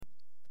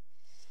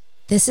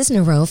This is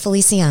Nero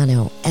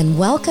Feliciano, and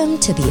welcome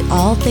to the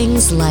All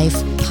Things Life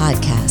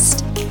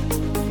podcast.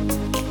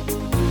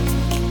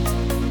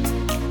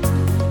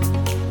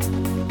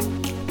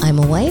 I'm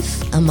a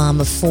wife, a mom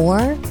of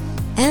 4,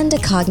 and a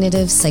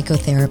cognitive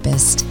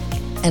psychotherapist.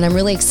 And I'm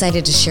really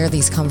excited to share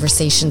these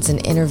conversations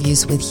and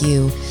interviews with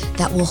you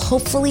that will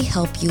hopefully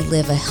help you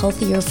live a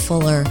healthier,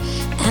 fuller,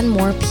 and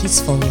more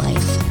peaceful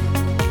life.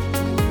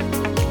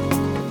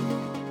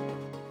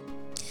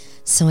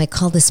 So I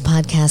call this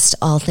podcast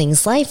All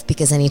Things Life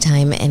because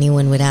anytime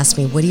anyone would ask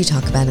me, what do you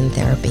talk about in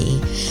therapy?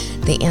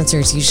 The answer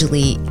is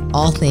usually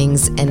all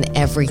things and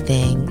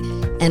everything.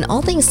 And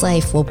All Things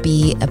Life will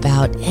be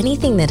about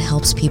anything that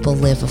helps people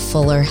live a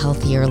fuller,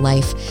 healthier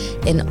life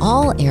in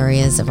all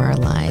areas of our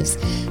lives.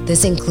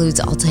 This includes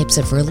all types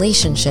of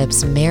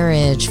relationships,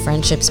 marriage,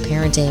 friendships,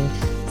 parenting,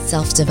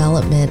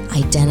 self-development,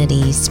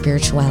 identity,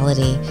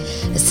 spirituality.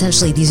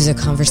 Essentially, these are the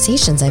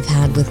conversations I've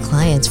had with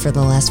clients for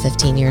the last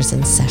 15 years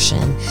in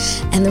session.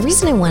 And the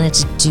reason I wanted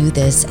to do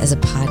this as a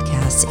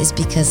podcast is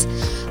because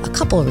a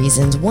couple of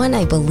reasons. One,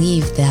 I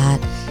believe that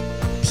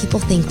people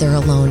think they're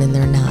alone and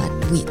they're not.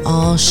 We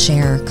all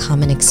share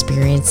common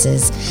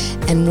experiences.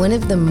 And one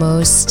of the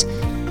most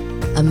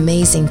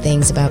amazing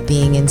things about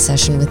being in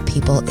session with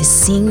people is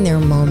seeing their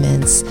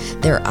moments,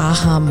 their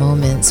aha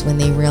moments when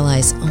they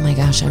realize, oh my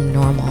gosh, I'm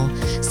normal.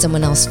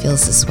 Someone else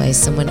feels this way.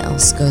 Someone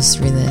else goes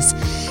through this.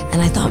 And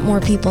I thought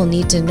more people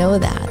need to know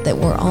that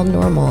we're all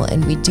normal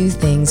and we do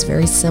things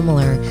very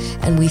similar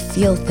and we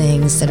feel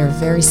things that are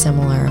very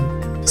similar.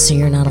 So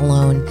you're not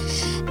alone.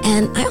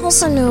 And I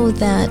also know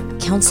that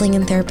counseling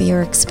and therapy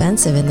are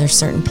expensive, and there's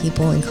certain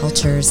people and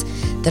cultures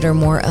that are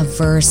more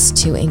averse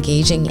to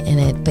engaging in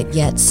it, but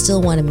yet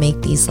still want to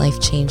make these life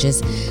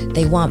changes.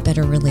 They want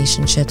better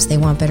relationships. They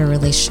want better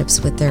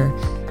relationships with their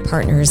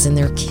partners and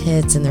their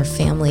kids and their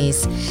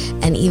families,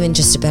 and even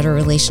just a better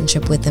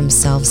relationship with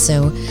themselves.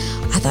 So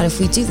I thought if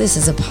we do this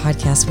as a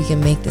podcast, we can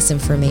make this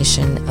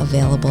information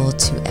available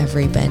to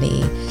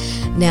everybody.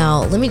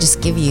 Now, let me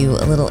just give you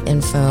a little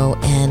info,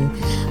 and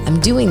I'm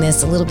doing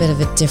this a little bit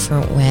of a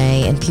different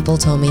way. And people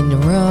told me,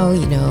 Nero,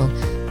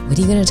 what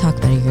are you going to talk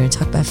about? You're going to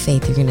talk about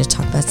faith. You're going to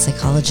talk about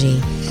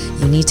psychology.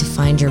 You need to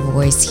find your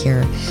voice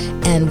here.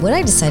 And what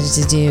I decided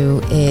to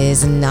do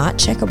is not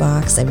check a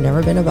box. I've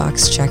never been a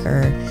box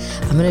checker.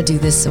 I'm going to do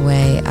this the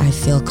way I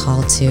feel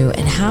called to.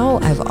 And how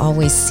I've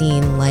always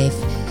seen life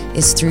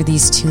is through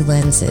these two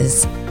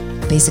lenses,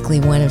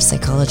 basically one of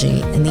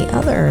psychology and the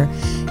other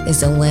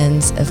is a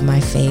lens of my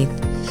faith.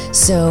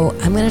 So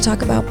I'm going to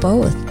talk about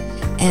both.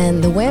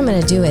 And the way I'm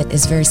going to do it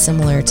is very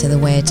similar to the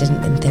way I did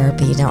it in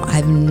therapy. Now,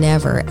 I've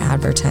never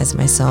advertised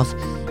myself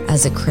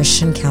as a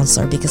Christian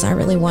counselor because I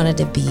really wanted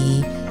to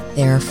be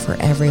there for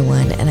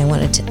everyone. And I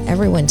wanted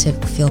everyone to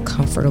feel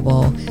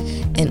comfortable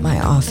in my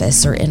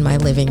office or in my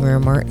living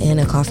room or in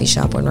a coffee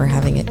shop when we're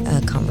having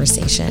a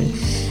conversation.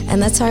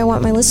 And that's how I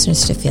want my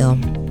listeners to feel.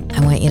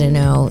 I want you to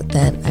know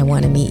that I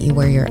want to meet you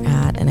where you're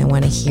at, and I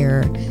want to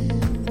hear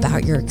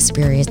about your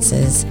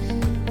experiences,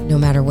 no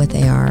matter what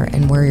they are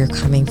and where you're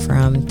coming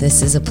from.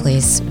 This is a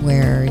place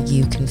where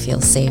you can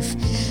feel safe.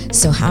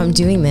 So how I'm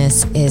doing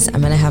this is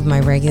I'm going to have my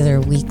regular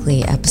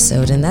weekly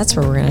episode, and that's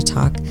where we're going to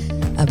talk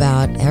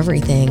about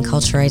everything: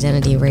 culture,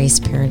 identity, race,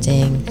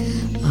 parenting,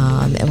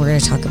 and we're going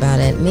to talk about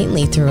it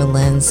mainly through a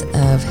lens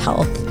of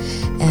health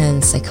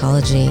and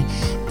psychology.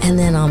 And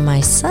then on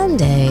my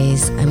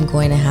Sundays, I'm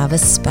going to have a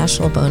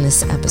special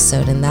bonus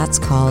episode, and that's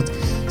called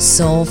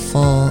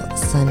Soulful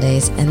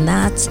Sundays. And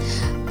that's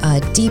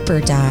a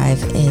deeper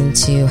dive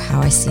into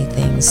how I see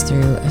things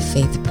through a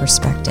faith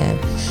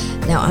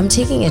perspective. Now, I'm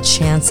taking a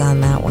chance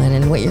on that one,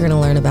 and what you're going to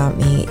learn about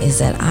me is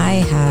that I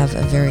have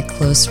a very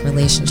close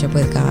relationship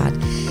with God,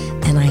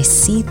 and I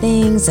see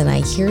things, and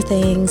I hear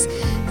things,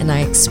 and I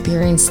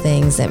experience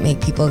things that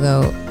make people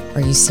go,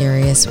 are you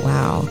serious?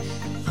 Wow.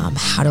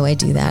 How do I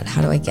do that?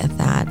 How do I get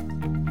that?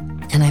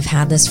 And I've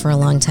had this for a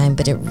long time,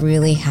 but it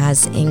really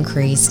has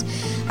increased.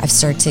 I've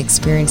started to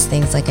experience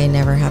things like I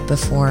never have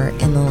before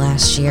in the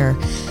last year.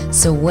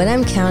 So what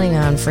I'm counting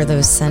on for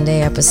those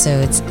Sunday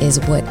episodes is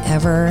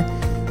whatever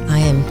I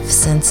am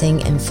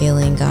sensing and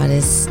feeling God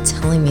is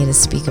telling me to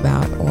speak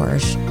about or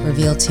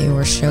reveal to you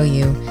or show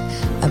you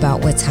about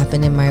what's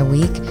happened in my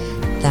week.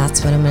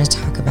 That's what I'm going to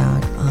talk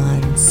about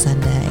on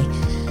Sunday.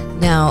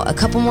 Now, a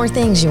couple more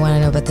things you want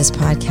to know about this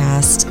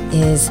podcast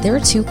is there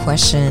are 2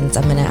 questions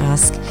I'm going to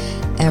ask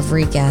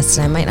every guest,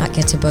 and I might not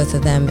get to both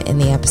of them in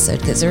the episode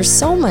because there's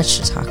so much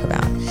to talk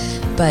about.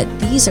 But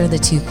these are the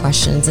 2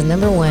 questions. And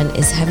number 1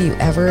 is, have you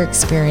ever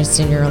experienced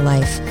in your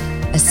life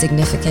a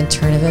significant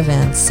turn of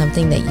events,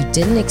 something that you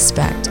didn't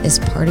expect as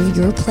part of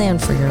your plan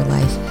for your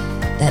life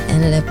that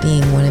ended up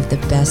being one of the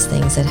best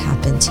things that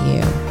happened to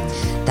you?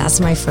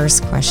 That's my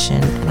first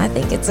question, and I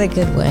think it's a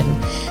good one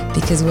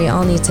because we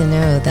all need to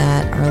know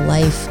that our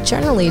life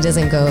generally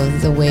doesn't go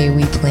the way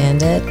we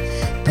planned it,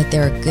 but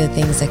there are good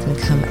things that can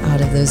come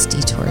out of those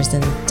detours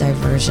and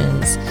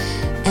diversions.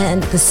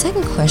 And the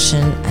second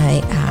question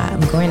I'm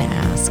going to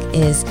ask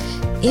is,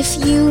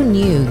 if you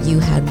knew you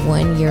had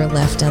 1 year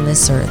left on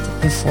this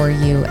earth before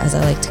you, as I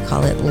like to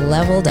call it,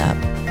 leveled up,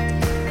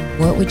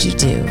 what would you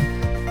do?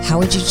 How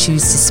would you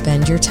choose to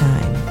spend your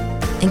time?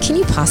 And can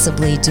you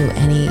possibly do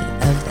any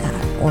of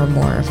that or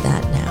more of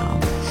that now?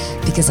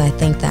 Because I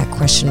think that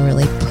question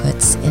really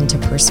puts into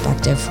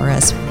perspective for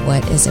us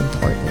what is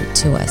important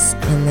to us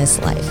in this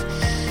life.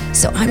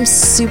 So I'm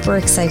super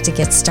excited to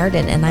get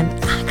started, and I'm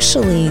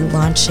actually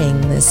launching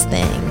this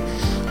thing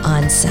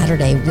on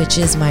Saturday, which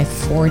is my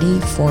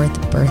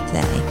 44th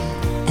birthday.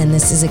 And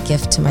this is a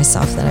gift to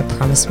myself that I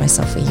promised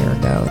myself a year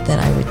ago that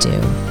I would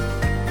do.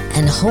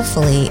 And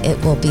hopefully it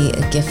will be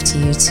a gift to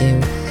you too,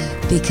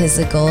 because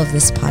the goal of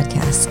this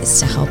podcast is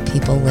to help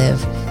people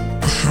live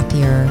a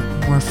happier,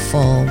 more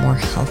full, more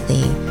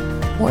healthy,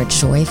 more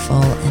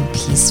joyful and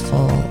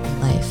peaceful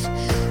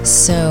life.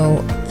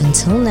 So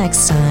until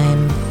next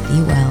time,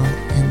 be well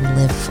and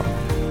live full.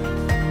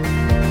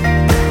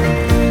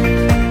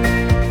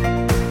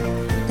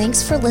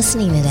 Thanks for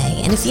listening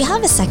today. And if you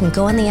have a second,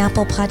 go on the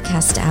Apple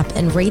Podcast app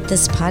and rate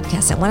this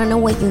podcast. I want to know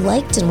what you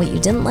liked and what you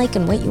didn't like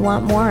and what you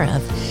want more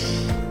of.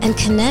 And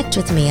connect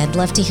with me. I'd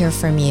love to hear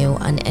from you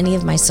on any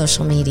of my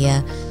social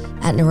media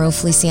at Nero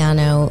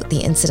Feliciano, the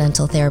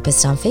Incidental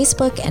Therapist on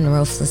Facebook, and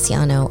Nero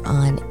Feliciano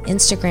on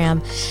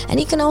Instagram. And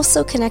you can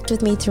also connect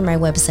with me through my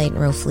website,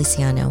 Nero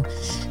Feliciano.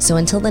 So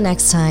until the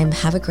next time,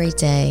 have a great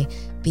day,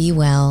 be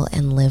well,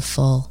 and live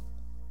full.